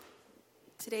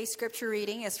Today's scripture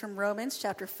reading is from Romans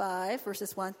chapter 5,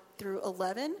 verses 1 through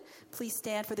 11. Please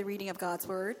stand for the reading of God's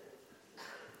word.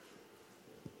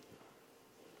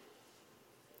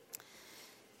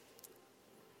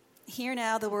 Hear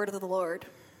now the word of the Lord.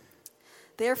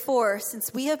 Therefore,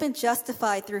 since we have been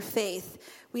justified through faith,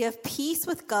 we have peace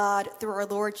with God through our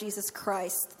Lord Jesus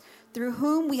Christ, through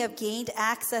whom we have gained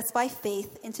access by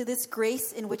faith into this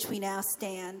grace in which we now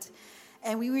stand.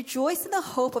 And we rejoice in the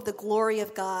hope of the glory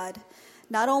of God.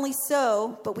 Not only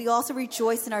so, but we also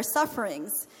rejoice in our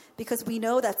sufferings, because we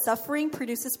know that suffering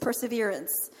produces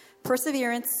perseverance.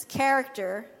 Perseverance,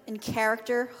 character, and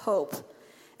character, hope.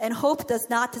 And hope does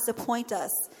not disappoint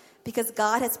us, because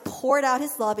God has poured out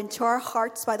his love into our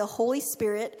hearts by the Holy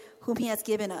Spirit, whom he has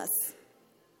given us.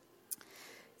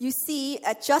 You see,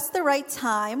 at just the right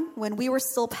time, when we were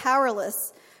still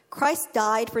powerless, Christ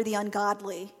died for the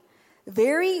ungodly.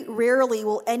 Very rarely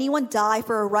will anyone die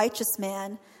for a righteous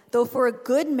man, though for a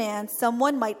good man,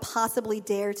 someone might possibly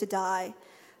dare to die.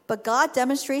 But God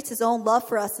demonstrates his own love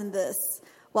for us in this.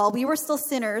 While we were still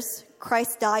sinners,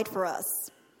 Christ died for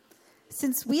us.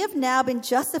 Since we have now been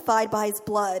justified by his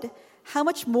blood, how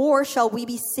much more shall we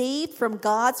be saved from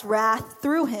God's wrath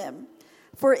through him?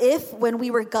 For if, when we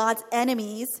were God's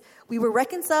enemies, we were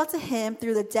reconciled to him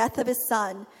through the death of his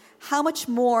Son, how much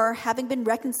more, having been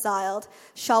reconciled,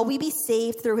 shall we be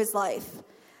saved through his life?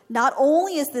 Not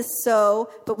only is this so,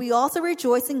 but we also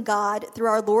rejoice in God through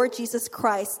our Lord Jesus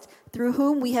Christ, through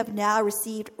whom we have now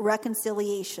received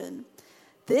reconciliation.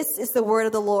 This is the word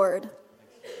of the Lord.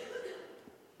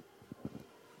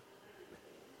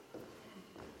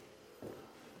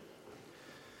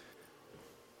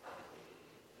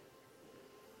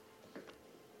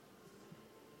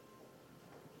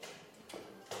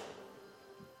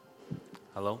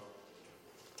 Hello?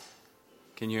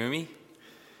 Can you hear me?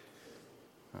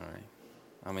 All right.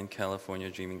 I'm in California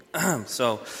dreaming.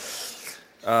 So,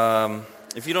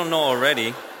 if you don't know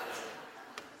already,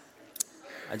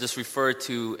 I just referred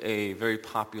to a very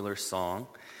popular song.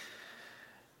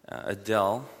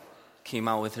 Adele came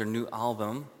out with her new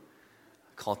album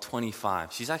called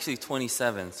 25. She's actually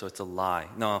 27, so it's a lie.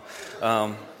 No,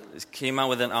 came out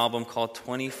with an album called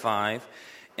 25,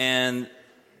 and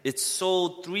it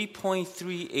sold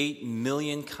 3.38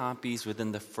 million copies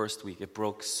within the first week. It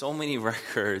broke so many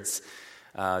records.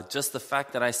 Just the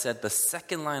fact that I said the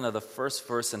second line of the first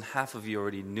verse and half of you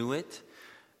already knew it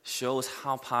shows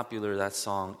how popular that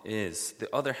song is.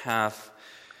 The other half,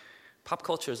 pop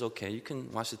culture is okay. You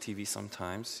can watch the TV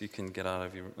sometimes. You can get out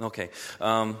of your... Okay.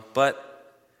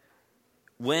 But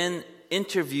when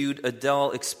interviewed,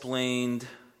 Adele explained,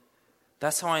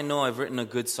 "That's how I know I've written a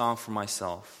good song for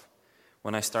myself.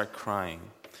 When I start crying.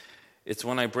 It's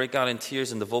when I break out in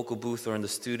tears in the vocal booth or in the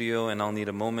studio and I'll need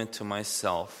a moment to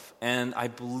myself." And I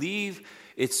believe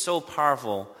it's so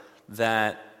powerful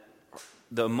that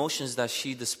the emotions that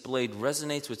she displayed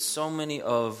resonates with so many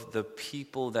of the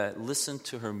people that listened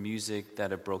to her music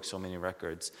that it broke so many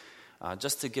records.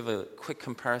 Just to give a quick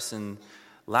comparison,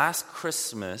 last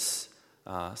Christmas,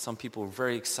 some people were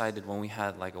very excited when we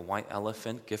had like a white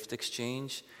elephant gift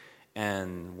exchange.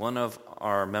 And one of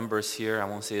our members here, I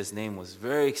won't say his name, was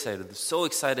very excited, so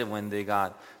excited when they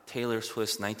got Taylor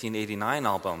Swift's 1989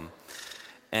 album.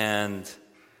 And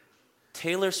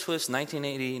Taylor Swift's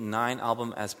 1989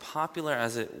 album, as popular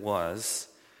as it was,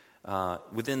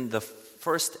 within the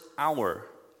first hour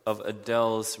of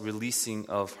Adele's releasing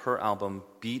of her album,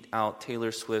 beat out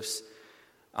Taylor Swift's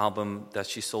album that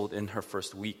she sold in her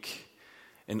first week.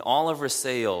 In all of her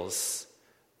sales,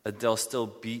 Adele still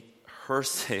beat her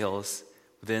sales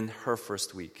within her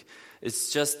first week.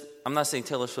 It's just, I'm not saying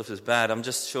Taylor Swift is bad, I'm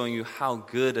just showing you how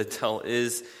good Adele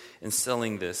is in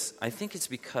selling this. I think it's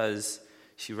because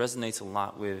she resonates a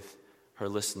lot with her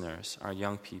listeners, our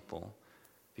young people,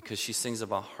 because she sings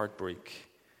about heartbreak.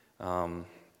 I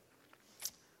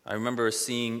remember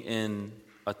seeing in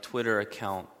a Twitter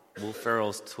account, Will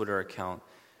Ferrell's Twitter account,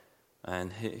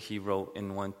 and he wrote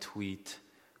in one tweet,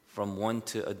 "From one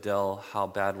to Adele, how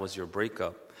bad was your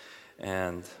breakup?"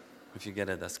 And if you get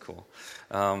it, that's cool.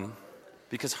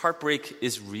 Because heartbreak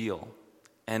is real,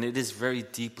 and it is very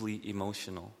deeply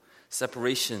emotional.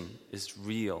 Separation is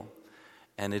real,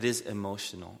 and it is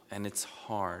emotional, and it's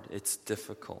hard, it's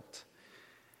difficult.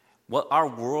 What our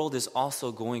world is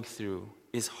also going through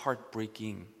is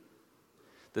heartbreaking.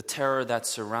 The terror that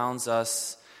surrounds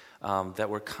us, that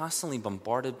we're constantly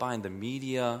bombarded by in the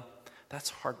media, that's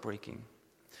heartbreaking.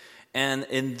 And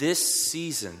in this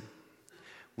season,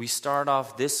 we start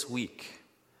off this week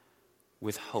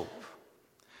with hope.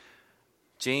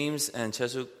 James and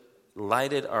Chesuk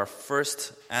lighted our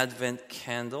first Advent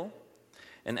candle.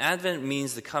 And Advent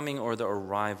means the coming or the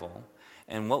arrival.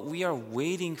 And what we are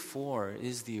waiting for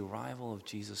is the arrival of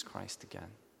Jesus Christ again.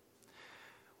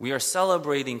 We are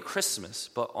celebrating Christmas,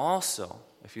 but also,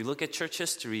 if you look at church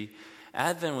history,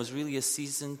 Advent was really a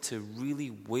season to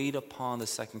really wait upon the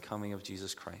second coming of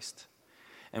Jesus Christ.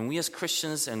 And we as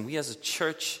Christians and we as a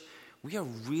church, we are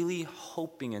really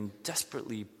hoping and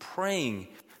desperately praying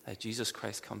that Jesus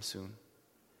Christ comes soon.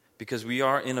 Because we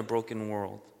are in a broken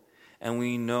world. And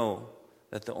we know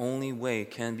that the only way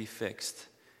it can be fixed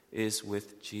is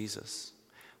with Jesus.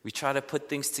 We try to put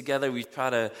things together. We try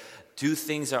to do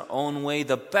things our own way,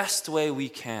 the best way we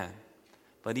can.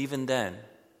 But even then,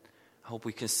 I hope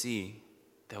we can see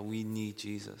that we need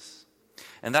Jesus.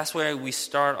 And that's where we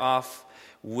start off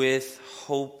with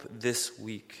hope this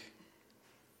week.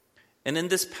 And in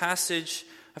this passage,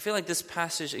 I feel like this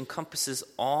passage encompasses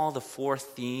all the 4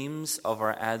 themes of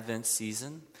our Advent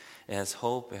season. It has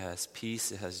hope, it has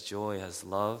peace, it has joy, it has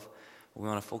love. We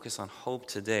want to focus on hope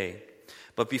today.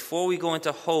 But before we go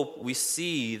into hope, we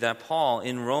see that Paul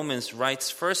in Romans writes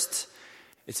first,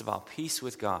 it's about peace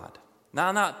with God.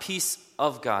 Now, not peace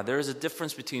of God. There is a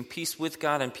difference between peace with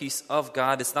God and peace of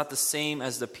God. It's not the same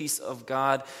as the peace of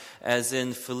God as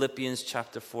in Philippians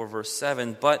chapter 4, verse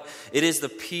 7. But it is the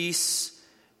peace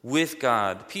with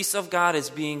God. Peace of God is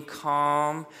being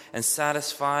calm and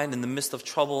satisfied in the midst of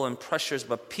trouble and pressures.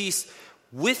 But peace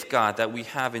with God that we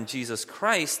have in Jesus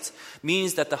Christ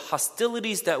means that the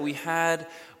hostilities that we had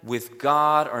with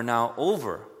God are now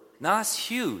over. Now that's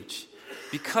huge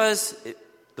because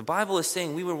the Bible is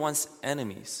saying we were once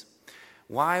enemies.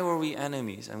 Why were we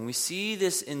enemies? And we see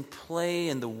this in play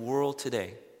in the world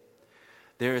today.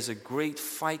 There is a great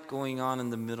fight going on in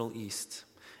the Middle East.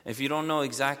 If you don't know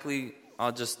exactly,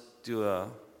 I'll just do a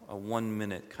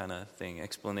 1-minute kind of thing,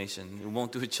 explanation. It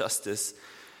won't do it justice.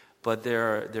 But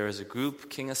there is a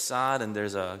group, King Assad, and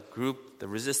there's a group, the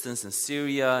resistance in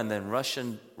Syria, and then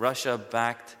Russia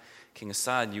backed King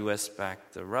Assad, U.S.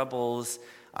 backed the rebels.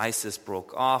 ISIS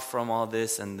broke off from all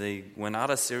this, and they went out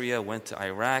of Syria, went to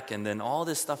Iraq, and then all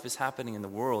this stuff is happening in the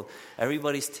world.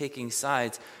 Everybody's taking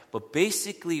sides. But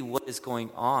basically what is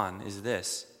going on is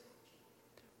this.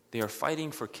 They are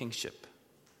fighting for kingship.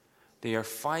 They are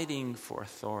fighting for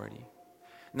authority.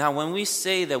 Now, when we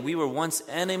say that we were once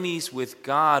enemies with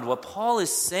God, what Paul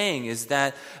is saying is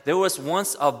that there was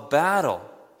once a battle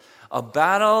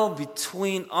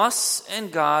between us and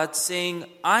God saying,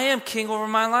 I am king over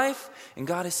my life, and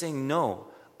God is saying, no,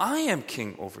 I am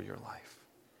king over your life.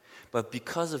 But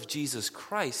because of Jesus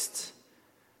Christ,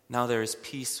 now there is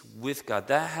peace with God.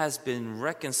 That has been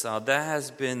reconciled. That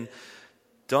has been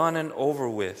done and over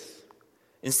with.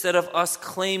 Instead of us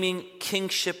claiming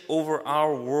kingship over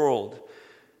our world,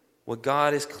 what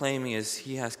God is claiming is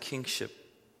He has kingship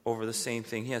over the same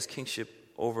thing. He has kingship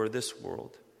over this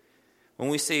world. When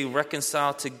we say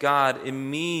reconciled to God, it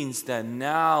means that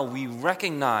now we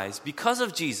recognize, because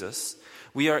of Jesus,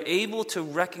 we are able to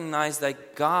recognize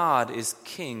that God is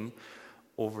king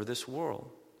over this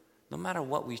world. No matter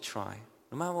what we try,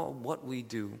 no matter what we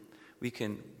do, we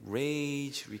can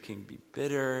rage, we can be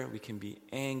bitter, we can be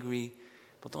angry.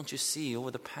 But don't you see, over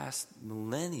the past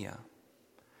millennia,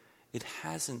 it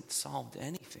hasn't solved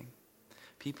anything.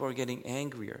 People are getting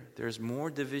angrier. There's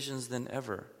more divisions than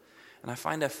ever. And I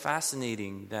find that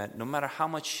fascinating that no matter how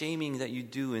much shaming that you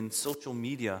do in social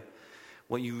media,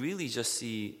 what you really just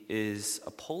see is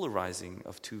a polarizing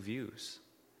of two views.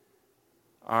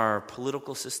 Our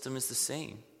political system is the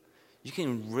same. You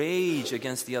can rage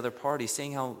against the other party,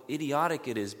 saying how idiotic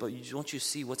it is, but don't you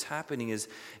see what's happening is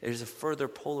there's a further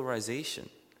polarization.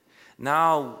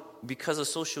 Now, because of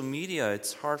social media,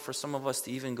 it's hard for some of us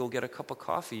to even go get a cup of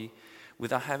coffee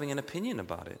without having an opinion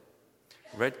about it.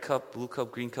 Red cup, blue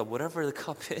cup, green cup, whatever the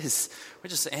cup is, we're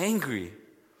just angry.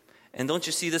 And don't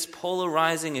you see, this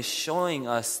polarizing is showing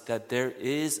us that there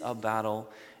is a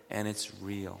battle and it's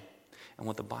real. And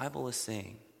what the Bible is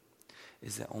saying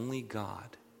is that only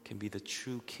God can be the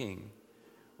true king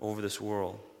over this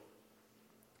world.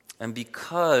 And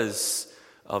because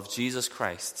of Jesus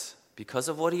Christ, because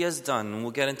of what He has done, and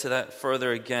we'll get into that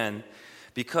further again,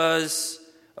 because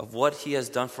of what He has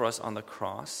done for us on the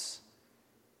cross,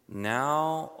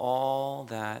 now all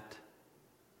that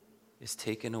is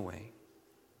taken away,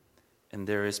 and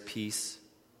there is peace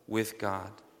with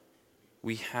God.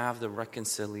 We have the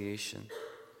reconciliation.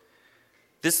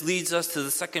 This leads us to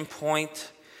the second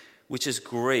point, which is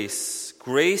grace.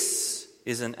 Grace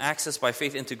is an access by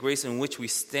faith into grace in which we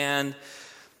stand.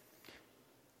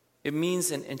 It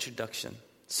means an introduction.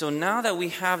 So now that we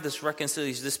have this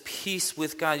reconciliation, this peace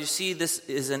with God, you see this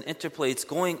is an interplay. It's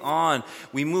going on.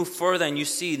 We move further and you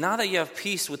see, now that you have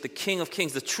peace with the King of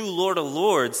Kings, the true Lord of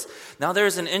Lords, now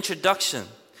there's an introduction.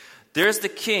 There's the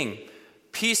King.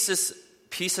 Peace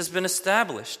has been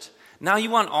established. Now you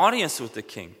want audience with the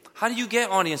king. How do you get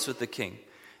audience with the king?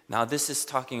 Now this is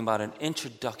talking about an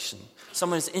introduction.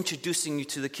 Someone is introducing you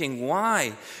to the king.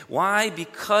 Why? Why?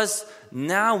 Because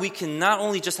now we can not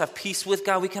only just have peace with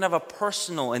God, we can have a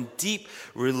personal and deep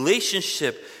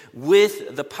relationship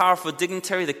with the powerful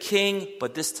dignitary, the king,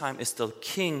 but this time it's the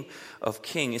King of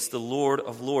Kings. It's the Lord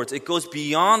of Lords. It goes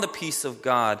beyond the peace of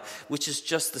God, which is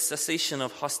just the cessation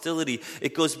of hostility.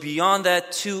 It goes beyond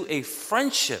that to a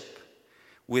friendship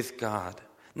with God.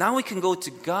 Now we can go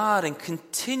to God and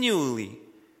continually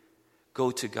go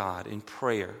to God in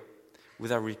prayer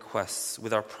with our requests,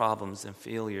 with our problems and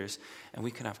failures, and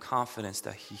we can have confidence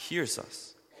that He hears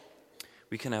us.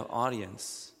 We can have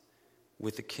audience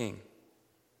with the King.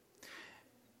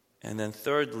 And then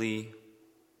thirdly,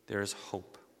 there is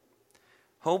hope.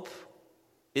 Hope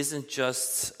isn't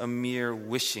just a mere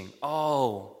wishing.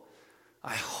 Oh,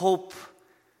 I hope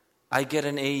I get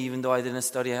an A even though I didn't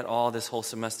study at all this whole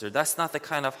semester. That's not the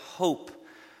kind of hope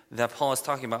that Paul is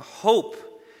talking about. Hope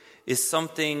is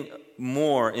something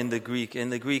more in the Greek. In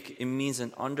the Greek, it means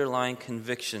an underlying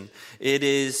conviction. It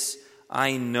is,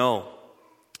 I know.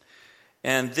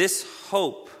 And this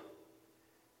hope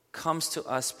comes to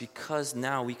us because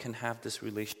now we can have this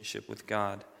relationship with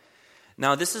God.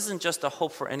 Now, this isn't just a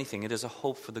hope for anything. It is a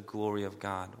hope for the glory of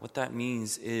God. What that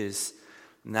means is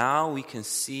now we can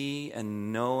see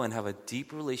and know and have a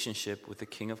deep relationship with the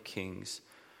King of Kings,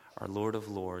 our Lord of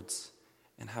Lords,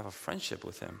 and have a friendship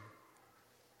with Him.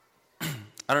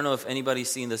 I don't know if anybody's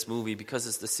seen this movie because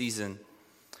it's the season,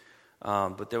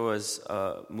 but there was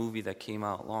a movie that came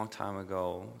out a long time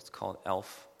ago. It's called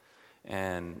Elf,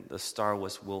 and the star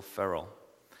was Will Ferrell.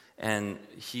 And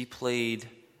he played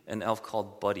an elf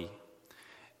called Buddy.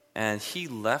 And he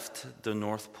left the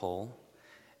North Pole,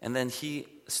 and then he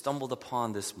stumbled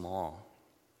upon this mall.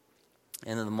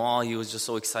 And in the mall, he was just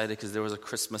so excited because there was a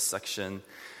Christmas section.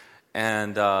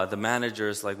 And the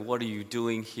manager's like, what are you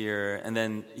doing here? And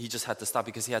then he just had to stop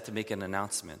because he had to make an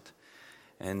announcement.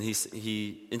 And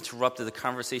he interrupted the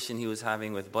conversation he was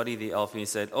having with Buddy the elf. And he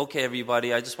said, okay,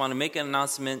 everybody, I just want to make an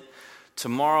announcement.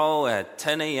 Tomorrow at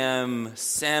 10 a.m.,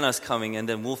 Santa's coming. And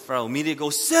then Will Ferrell immediately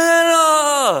goes,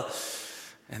 Santa!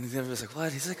 And the other was like,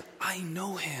 what? He's like, I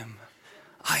know him.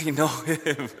 I know him.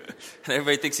 And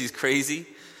everybody thinks he's crazy.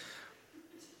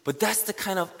 But that's the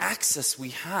kind of access we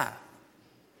have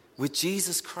with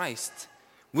Jesus Christ,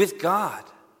 with God.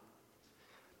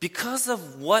 Because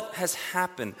of what has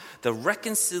happened, the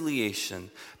reconciliation,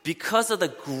 because of the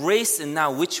grace and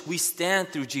now which we stand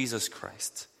through Jesus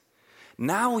Christ,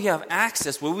 now we have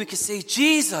access where we can say,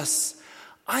 Jesus,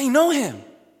 I know Him.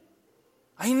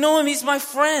 I know Him, He's my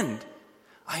friend.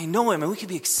 I know Him, and we can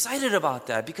be excited about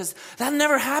that because that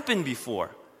never happened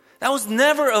before. That was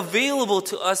never available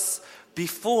to us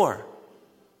before.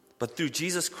 But through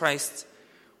Jesus Christ,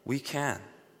 we can.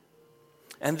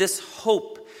 And this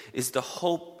hope is the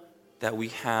hope that we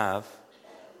have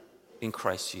in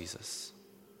Christ Jesus.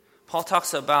 Paul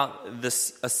talks about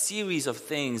a series of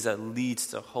things that leads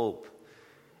to hope.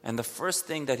 And the first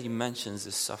thing that he mentions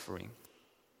is suffering.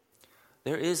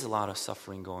 There is a lot of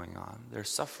suffering going on. There's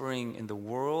suffering in the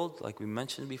world, like we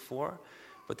mentioned before,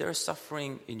 but there is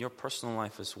suffering in your personal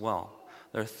life as well.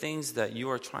 There are things that you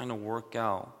are trying to work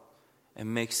out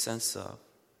and make sense of.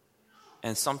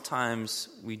 And sometimes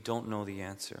we don't know the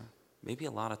answer. Maybe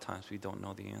a lot of times we don't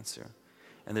know the answer.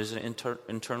 And there's an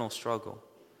internal struggle.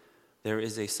 There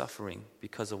is a suffering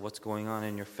because of what's going on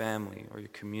in your family or your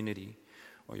community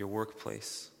or your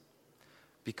workplace.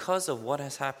 Because of what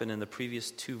has happened in the previous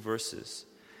two verses,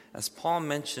 as Paul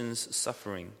mentions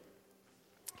suffering,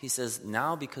 he says,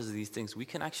 now because of these things, we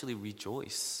can actually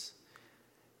rejoice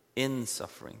in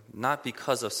suffering, not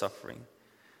because of suffering.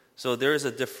 So there is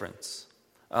a difference.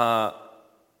 I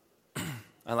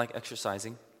like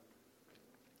exercising.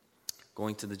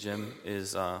 Going to the gym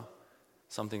is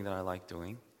something that I like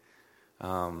doing.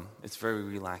 It's very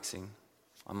relaxing.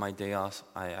 On my day off,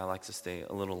 I like to stay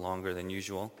a little longer than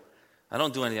usual. I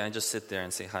don't do anything. I just sit there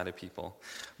and say hi to people.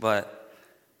 But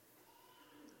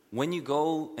when you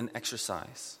go and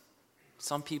exercise,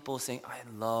 some people say, I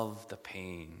love the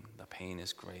pain. The pain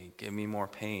is great. Give me more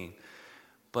pain.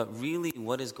 But really,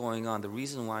 what is going on, the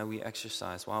reason why we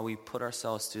exercise, why we put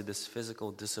ourselves through this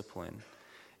physical discipline,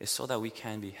 is so that we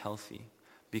can be healthy.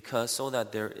 Because so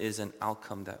that there is an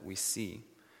outcome that we see.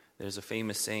 There's a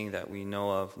famous saying that we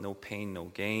know of, no pain, no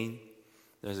gain.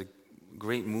 There's a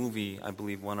great movie, I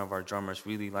believe one of our drummers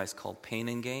really likes, called Pain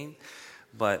and Gain.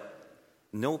 But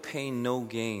no pain, no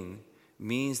gain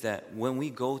means that when we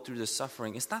go through the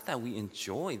suffering, it's not that we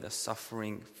enjoy the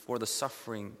suffering for the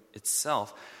suffering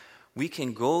itself. we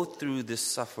can go through this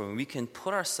suffering. We can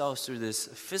put ourselves through this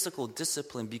physical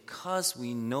discipline because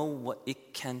we know what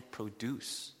it can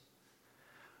produce.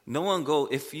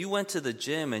 If you went to the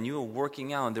gym and you were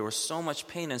working out and there was so much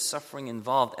pain and suffering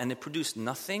involved and it produced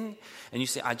nothing, and you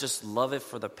say, I just love it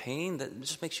for the pain, that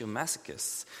just makes you a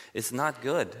masochist. It's not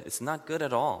good. It's not good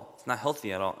at all. It's not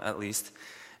healthy at all, at least.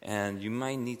 And you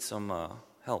might need some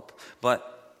help.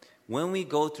 But when we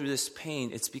go through this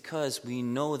pain, it's because we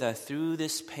know that through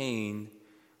this pain,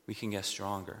 we can get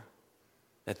stronger.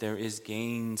 That there is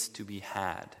gains to be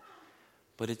had.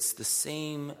 But it's the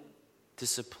same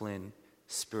discipline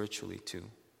spiritually too.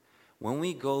 When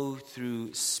we go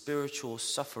through spiritual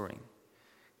suffering,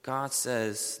 God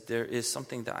says there is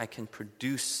something that I can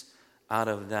produce out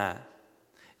of that.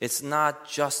 It's not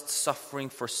just suffering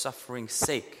for suffering's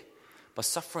sake, but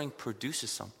suffering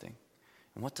produces something.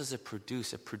 And what does it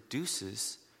produce? It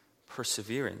produces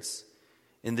perseverance.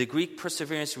 In the Greek,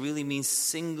 perseverance really means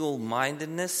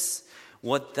single-mindedness.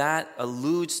 What that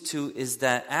alludes to is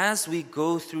that as we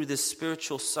go through this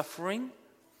spiritual suffering,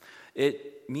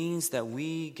 it means that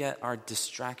we get our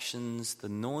distractions, the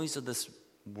noise of this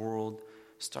world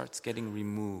starts getting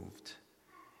removed,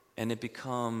 and it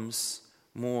becomes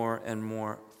more and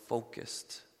more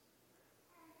focused.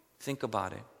 Think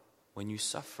about it. When you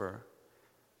suffer,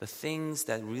 the things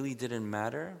that really didn't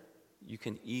matter, you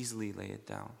can easily lay it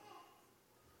down.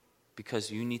 Because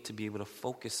you need to be able to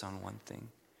focus on one thing.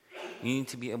 You need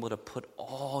to be able to put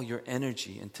all your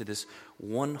energy into this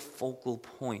one focal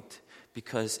point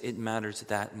because it matters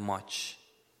that much.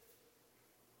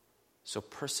 So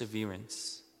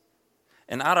perseverance.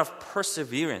 And out of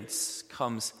perseverance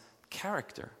comes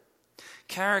character.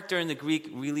 Character in the Greek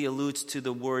really alludes to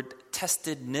the word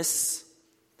testedness.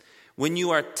 When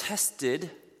you are tested,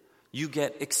 you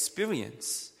get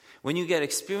experience. When you get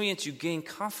experience, you gain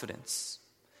confidence.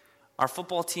 Our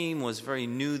football team was very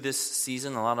new this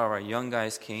season. A lot of our young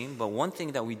guys came. But one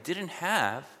thing that we didn't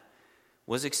have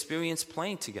was experience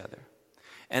playing together.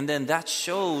 And then that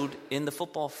showed in the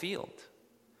football field.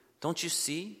 Don't you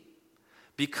see?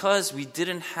 Because we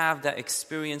didn't have that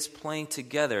experience playing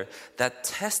together, that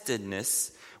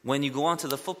testedness, when you go onto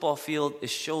the football field, it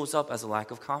shows up as a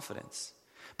lack of confidence.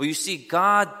 But you see,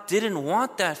 God didn't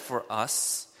want that for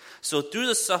us. So through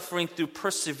the suffering, through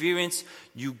perseverance,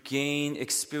 you gain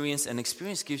experience, and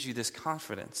experience gives you this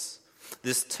confidence,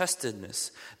 this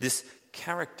testedness, this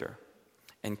character.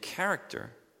 And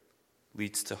character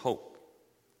leads to hope.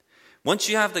 Once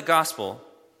you have the gospel,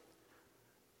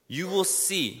 you will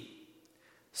see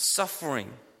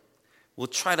suffering will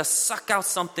try to suck out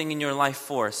something in your life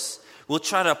force, will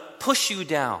try to push you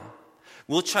down,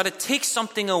 will try to take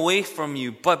something away from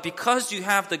you. But because you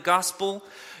have the gospel,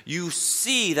 you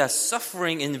see that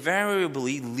suffering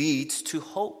invariably leads to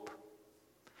hope.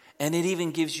 And it even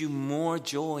gives you more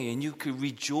joy, and you could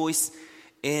rejoice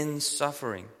in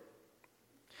suffering.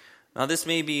 Now, this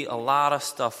may be a lot of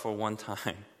stuff for one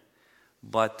time,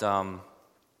 but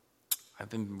I've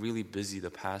been really busy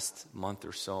the past month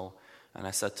or so, and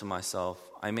I said to myself,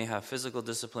 I may have physical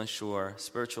discipline, sure,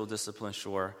 spiritual discipline,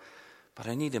 sure, but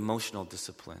I need emotional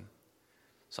discipline.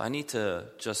 So I need to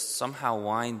just somehow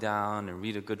wind down and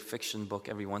read a good fiction book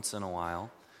every once in a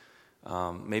while.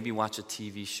 Maybe watch a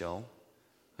TV show,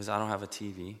 because I don't have a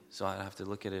TV, so I have to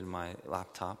look at it in my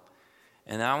laptop.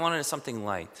 And I wanted something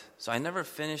light. So I never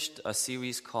finished a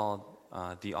series called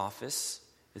The Office.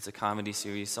 It's a comedy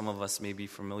series some of us may be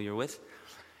familiar with.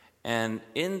 And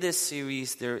in this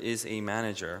series, there is a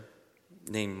manager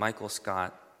named Michael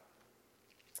Scott.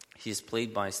 He's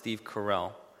played by Steve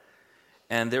Carell.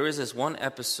 And there is this one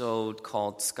episode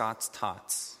called Scott's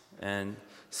Tots. And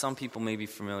some people may be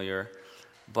familiar.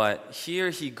 But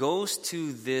here he goes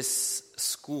to this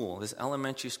school, this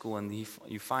elementary school, and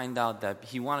you find out that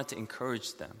he wanted to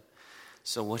encourage them.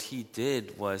 So what he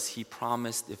did was he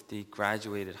promised if they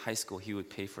graduated high school, he would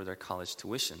pay for their college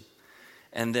tuition.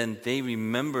 And then they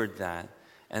remembered that.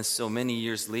 And so many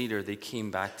years later, they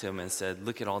came back to him and said,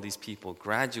 look at all these people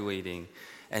graduating.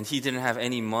 And he didn't have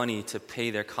any money to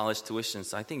pay their college tuition.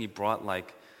 So I think he brought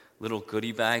like little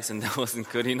goodie bags, and that wasn't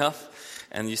good enough.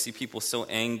 And you see people so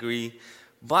angry.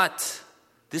 But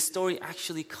this story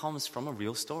actually comes from a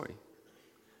real story.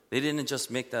 They didn't just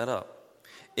make that up.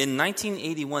 In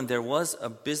 1981, there was a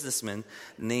businessman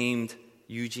named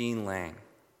Eugene Lang.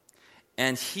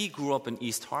 And he grew up in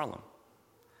East Harlem.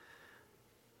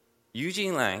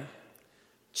 Eugene Lang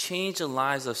changed the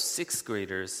lives of sixth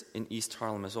graders in East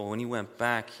Harlem as well. When he went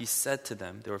back, he said to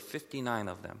them, there were 59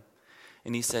 of them,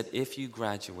 and he said, if you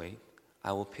graduate,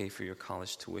 I will pay for your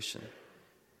college tuition.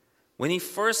 When he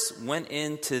first went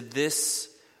into this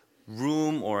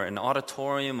room or an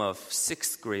auditorium of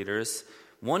sixth graders,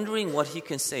 wondering what he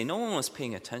can say. No one was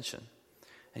paying attention.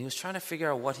 And he was trying to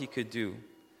figure out what he could do.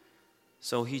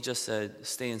 So he just said,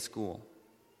 stay in school.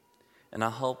 And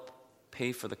I'll help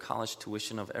pay for the college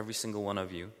tuition of every single one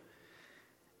of you.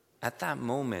 At that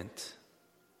moment,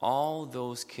 all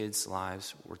those kids'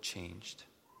 lives were changed.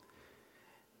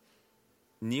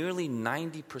 Nearly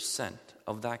 90%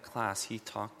 of that class he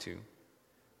talked to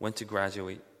went to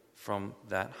graduate from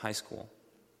that high school.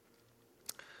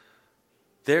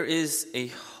 There is a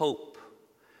hope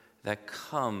that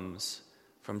comes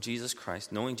from Jesus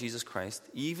Christ, knowing Jesus Christ,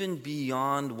 even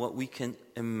beyond what we can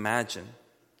imagine.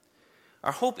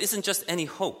 Our hope isn't just any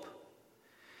hope.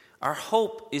 Our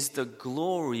hope is the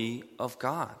glory of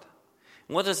God.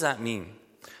 What does that mean?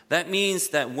 That means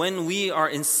that when we are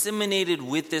inseminated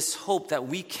with this hope that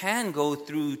we can go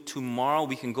through tomorrow,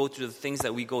 we can go through the things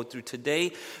that we go through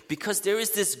today, because there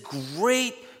is this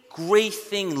great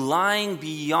thing lying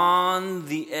beyond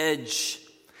the edge.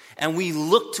 And we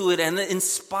look to it and it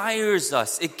inspires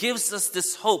us. It gives us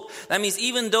this hope. That means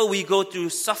even though we go through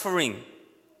suffering,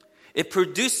 it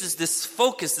produces this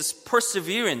focus, this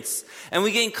perseverance. And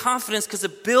we gain confidence because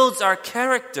it builds our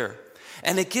character.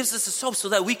 And it gives us this hope so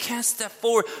that we can step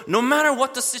forward no matter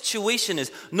what the situation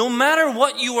is, no matter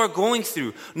what you are going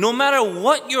through, no matter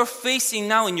what you're facing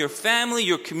now in your family,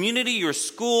 your community, your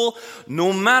school,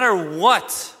 no matter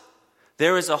what,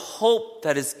 there is a hope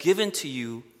that is given to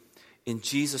you in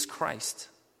Jesus Christ.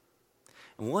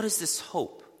 And what is this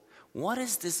hope? What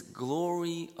is this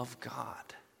glory of God?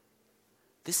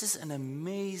 This is an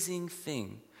amazing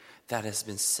thing that has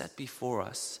been set before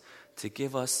us to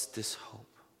give us this hope.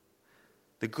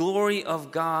 The glory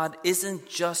of God isn't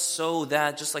just so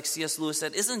that, just like C.S. Lewis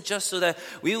said, isn't just so that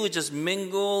we would just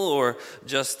mingle or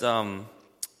just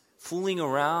fooling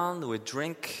around with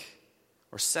drink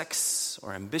or sex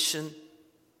or ambition.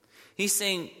 He's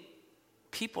saying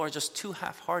people are just too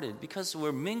half-hearted because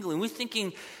we're mingling. We're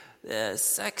thinking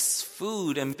sex,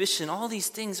 food, ambition, all these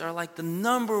things are like the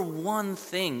number one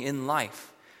thing in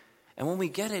life. And when we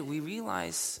get it, we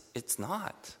realize it's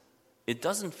not. It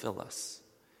doesn't fill us.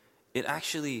 It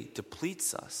actually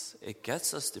depletes us. It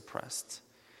gets us depressed.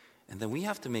 And then we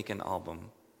have to make an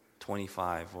album,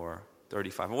 25 or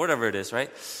 35 or whatever it is,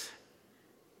 right?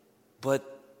 But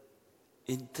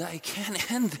it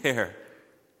can't end there.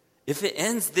 If it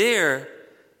ends there,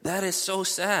 that is so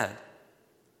sad.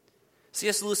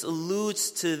 C.S. Lewis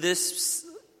alludes to this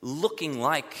looking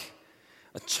like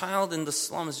a child in the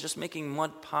slums just making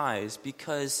mud pies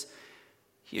because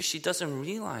he or she doesn't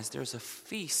realize there's a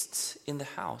feast in the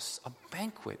house, a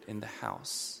banquet in the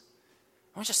house.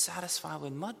 We're just satisfied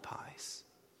with mud pies.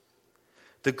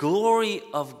 The glory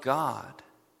of God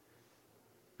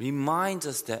reminds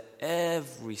us that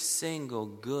every single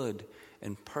good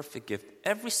and perfect gift,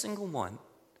 every single one,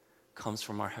 comes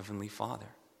from our Heavenly Father.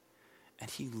 And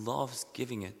He loves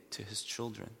giving it to His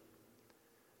children.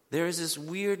 There is this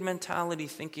weird mentality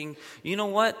thinking, you know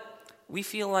what? We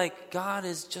feel like God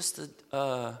is just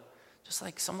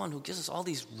like someone who gives us all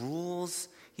these rules.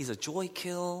 He's a joy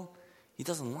kill. He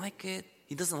doesn't like it.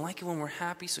 He doesn't like it when we're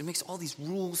happy, so He makes all these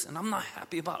rules, and I'm not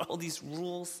happy about all these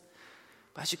rules.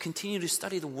 But as you continue to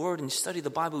study the Word and study the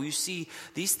Bible, you see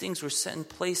these things were set in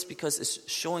place because it's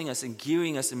showing us and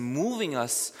gearing us and moving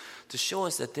us to show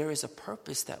us that there is a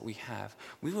purpose that we have.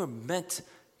 We were meant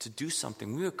to do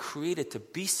something. We were created to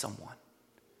be someone.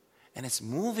 And it's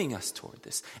moving us toward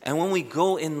this. And when we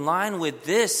go in line with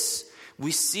this,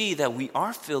 we see that we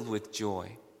are filled with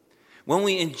joy. When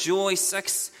we enjoy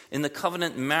sex in the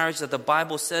covenant marriage that the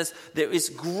Bible says, there is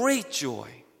great joy.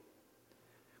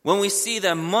 When we see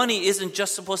that money isn't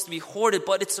just supposed to be hoarded,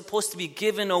 but it's supposed to be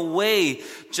given away,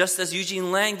 just as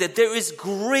Eugene Lang did, there is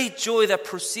great joy that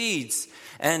proceeds.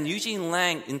 And Eugene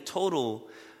Lang, in total,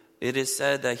 it is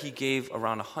said that he gave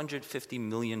around $150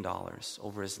 million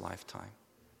over his lifetime.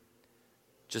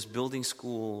 Just building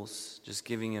schools, just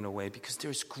giving it away, because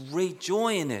there's great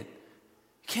joy in it.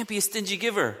 You can't be a stingy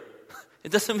giver.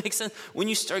 It doesn't make sense. When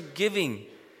you start giving,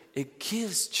 it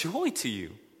gives joy to you.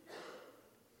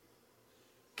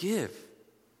 Give.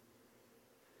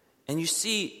 And you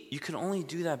see, you can only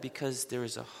do that because there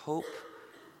is a hope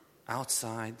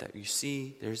outside that you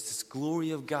see. There's this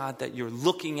glory of God that you're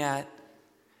looking at,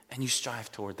 and you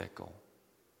strive toward that goal.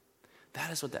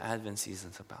 That is what the Advent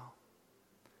season is about.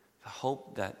 The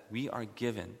hope that we are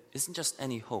given isn't just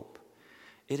any hope.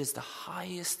 It is the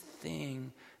highest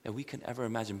thing that we can ever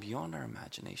imagine, beyond our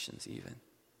imaginations even.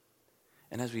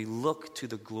 And as we look to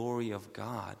the glory of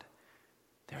God,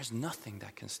 there's nothing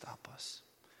that can stop us.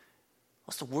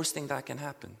 What's the worst thing that can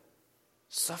happen?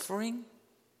 Suffering?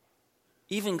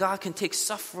 Even God can take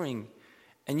suffering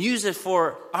and use it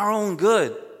for our own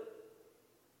good.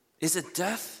 Is it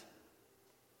death?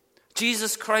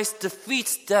 Jesus Christ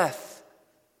defeats death.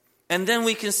 And then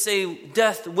we can say,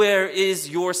 death, where is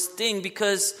your sting?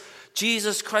 Because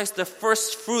Jesus Christ, the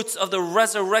first fruits of the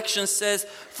resurrection, says,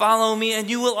 follow me and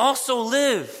you will also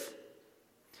live.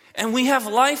 And we have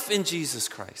life in Jesus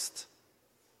Christ.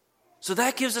 So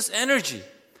that gives us energy.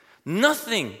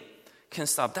 Nothing can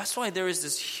stop. That's why there is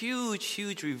this huge,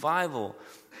 huge revival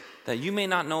that you may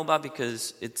not know about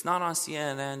because it's not on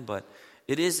CNN, but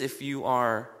it is if you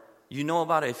know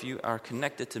about it, if you are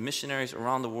connected to missionaries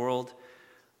around the world.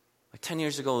 Like 10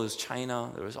 years ago, it was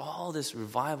China. There was all this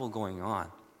revival going on.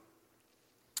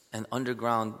 And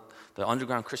the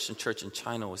underground Christian church in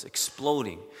China was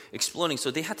exploding.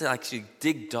 So they had to actually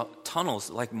dig tunnels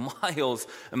like miles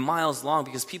and miles long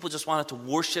because people just wanted to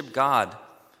worship God,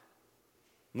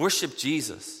 worship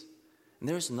Jesus. And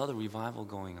there's another revival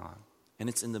going on, and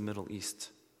it's in the Middle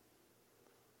East.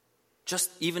 Just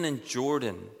even in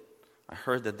Jordan, I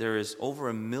heard that there is over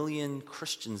 1 million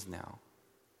Christians now.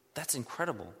 That's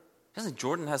incredible.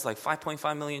 Jordan has like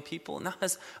 5.5 million people. Now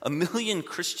has 1 million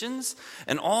Christians.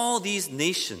 And all these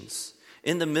nations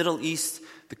in the Middle East,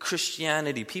 the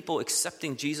Christianity, people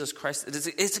accepting Jesus Christ,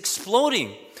 it's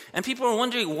exploding. And people are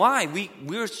wondering why.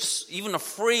 We're just even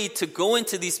afraid to go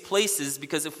into these places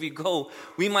because if we go,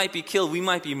 we might be killed, we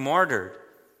might be martyred.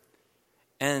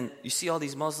 And you see all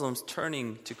these Muslims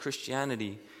turning to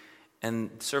Christianity,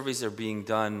 and surveys are being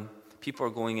done. People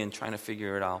are going in trying to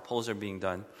figure it out. Polls are being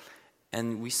done.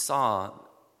 And we saw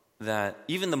that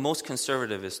even the most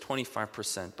conservative is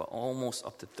 25%, but almost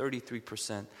up to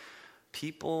 33%.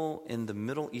 People in the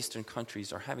Middle Eastern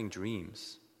countries are having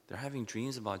dreams. They're having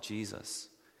dreams about Jesus.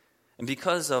 And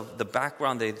because of the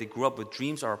background they grew up with,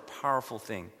 dreams are a powerful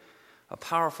thing. A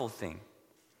powerful thing.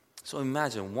 So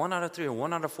imagine 1 out of 3 or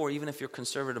 1 out of 4, even if you're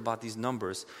conservative about these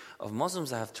numbers, of Muslims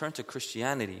that have turned to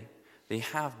Christianity, they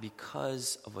have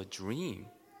because of a dream.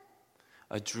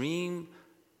 A dream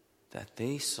that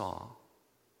they saw,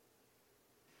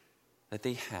 that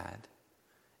they had.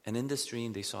 And in this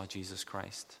dream, they saw Jesus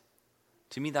Christ.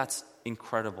 To me, that's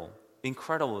incredible.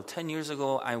 Incredible. 10 years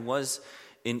ago, I was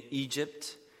in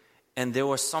Egypt, and there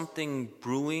was something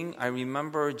brewing. I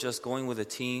remember just going with a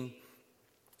team.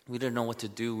 We didn't know what to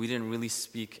do. We didn't really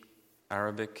speak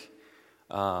Arabic.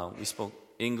 We spoke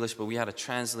English, but we had a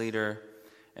translator,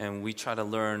 and we tried to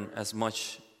learn as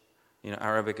much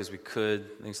Arabic as we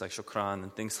could, things like shukran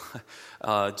and things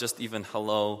like just even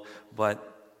hello. But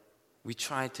we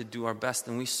tried to do our best,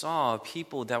 and we saw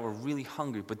people that were really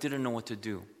hungry but didn't know what to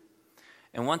do.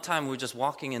 And one time we were just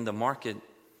walking in the market,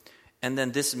 and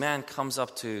then this man comes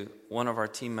up to one of our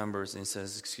team members and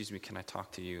says, "Excuse me, can I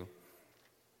talk to you?"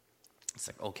 It's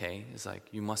like, okay. It's like,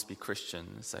 "You must be Christian."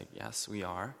 It's like, "Yes, we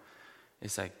are."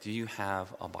 It's like, "Do you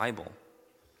have a Bible?"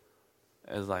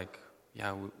 It's like,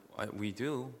 "Yeah, we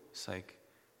do." It's like,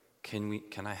 can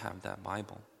I have that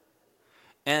Bible?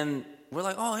 And we're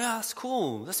like, "Oh yeah, that's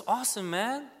cool. That's awesome,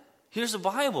 man. Here's a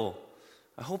Bible.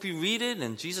 I hope you read it,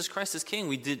 and Jesus Christ is King."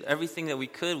 We did everything that we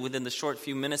could within the short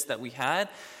few minutes that we had.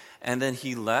 And then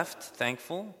he left,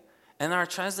 thankful. And our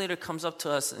translator comes up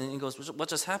to us and he goes, "What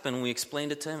just happened?" And we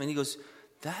explained it to him, and he goes,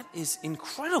 "That is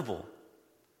incredible."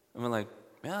 And we're like,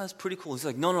 "Yeah, that's pretty cool." He's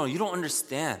like, No, you don't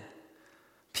understand.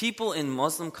 People in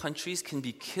Muslim countries can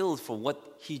be killed for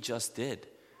what he just did.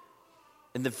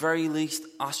 In the very least,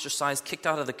 ostracized, kicked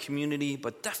out of the community,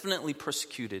 but definitely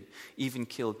persecuted, even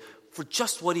killed for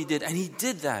just what he did. And he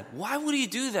did that. Why would he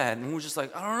do that? And we're just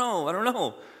like, I don't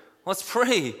know. Let's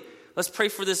pray. Let's pray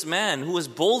for this man who was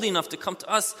bold enough to come to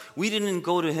us. We didn't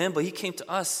go to him, but he came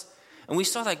to us. And we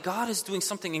saw that God is doing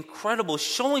something incredible,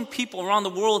 showing people around the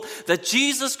world that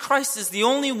Jesus Christ is the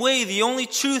only way, the only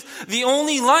truth, the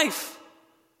only life.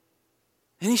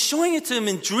 And he's showing it to him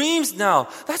in dreams now.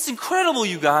 That's incredible,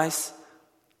 you guys.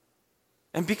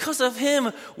 And because of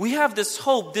him, we have this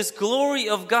hope, this glory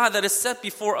of God that is set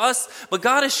before us. But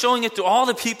God is showing it to all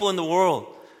the people in the world,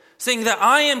 saying that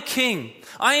I am King.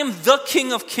 I am the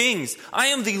King of Kings. I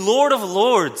am the Lord of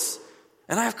Lords.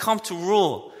 And I have come to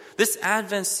rule. This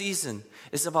Advent season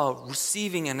is about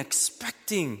receiving and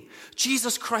expecting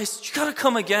Jesus Christ. You got to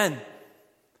come again.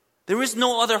 There is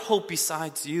no other hope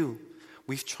besides you.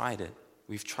 We've tried it.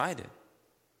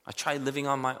 I tried living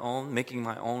on my own, making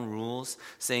my own rules,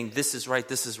 saying this is right,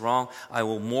 this is wrong. I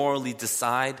will morally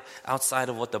decide outside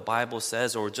of what the Bible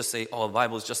says, or just say, the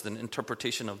Bible is just an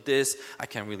interpretation of this. I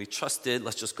can't really trust it.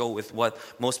 Let's just go with what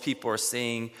most people are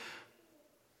saying.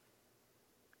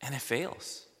 And it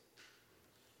fails.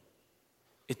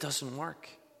 It doesn't work.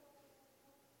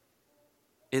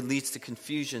 It leads to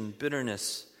confusion,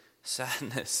 bitterness,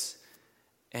 sadness,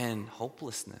 and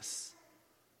hopelessness.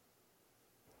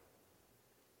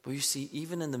 But you see,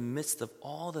 even in the midst of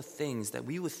all the things that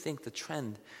we would think the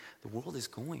trend the world is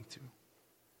going through,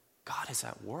 God is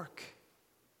at work.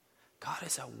 God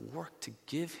is at work to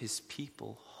give his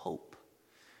people hope,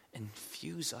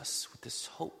 infuse us with this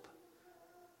hope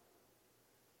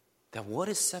that what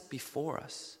is set before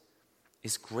us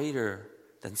is greater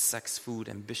than sex, food,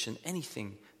 ambition,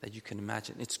 anything that you can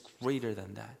imagine. It's greater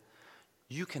than that.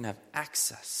 You can have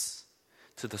access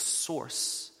to the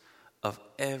source of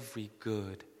every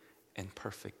good and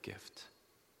perfect gift.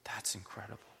 That's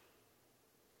incredible.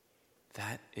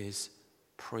 That is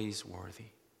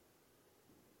praiseworthy.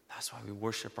 That's why we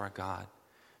worship our God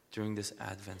during this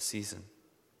Advent season.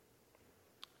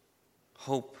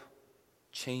 Hope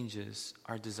changes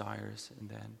our desires in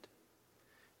the end.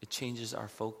 It changes our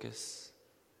focus,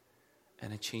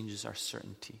 and it changes our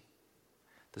certainty.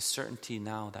 The certainty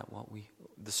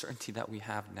that we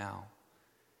have now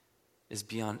is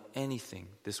beyond anything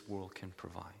this world can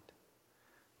provide.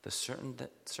 The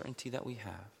certainty that we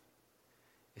have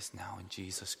is now in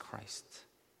Jesus Christ,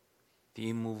 the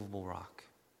immovable rock,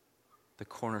 the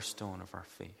cornerstone of our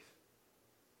faith.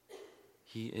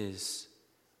 He is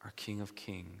our King of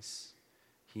Kings.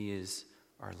 He is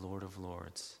our Lord of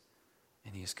Lords,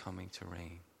 and he is coming to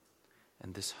reign.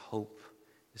 And this hope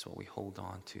is what we hold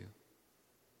on to,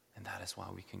 and that is why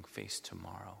we can face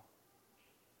tomorrow.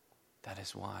 That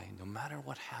is why, no matter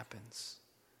what happens,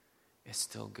 it's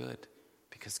still good,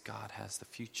 because God has the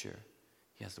future.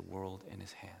 He has the world in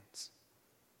his hands.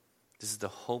 This is the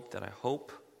hope that I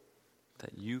hope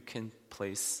that you can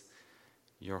place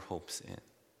your hopes in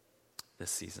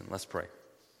this season. Let's pray.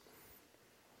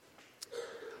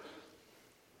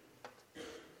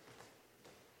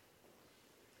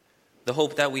 The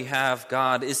hope that we have,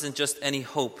 God, isn't just any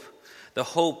hope. The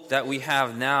hope that we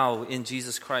have now in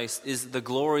Jesus Christ is the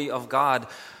glory of God,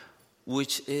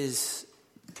 which is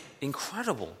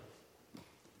incredible.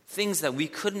 Things that we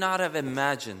could not have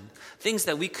imagined, things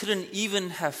that we couldn't even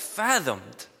have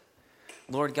fathomed.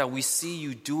 Lord God, we see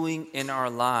you doing in our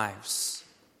lives.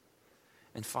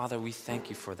 And Father, we thank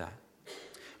you for that.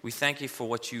 We thank you for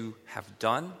what you have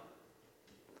done.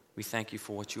 We thank you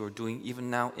for what you are doing even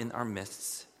now in our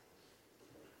midst.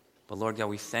 But Lord God,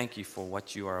 we thank you for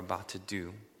what you are about to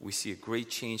do. We see a great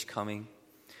change coming.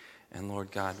 And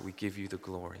Lord God, we give you the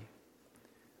glory.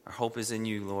 Our hope is in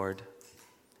you, Lord.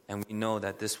 And we know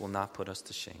that this will not put us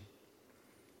to shame.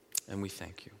 And we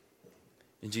thank you.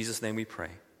 In Jesus' name we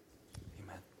pray.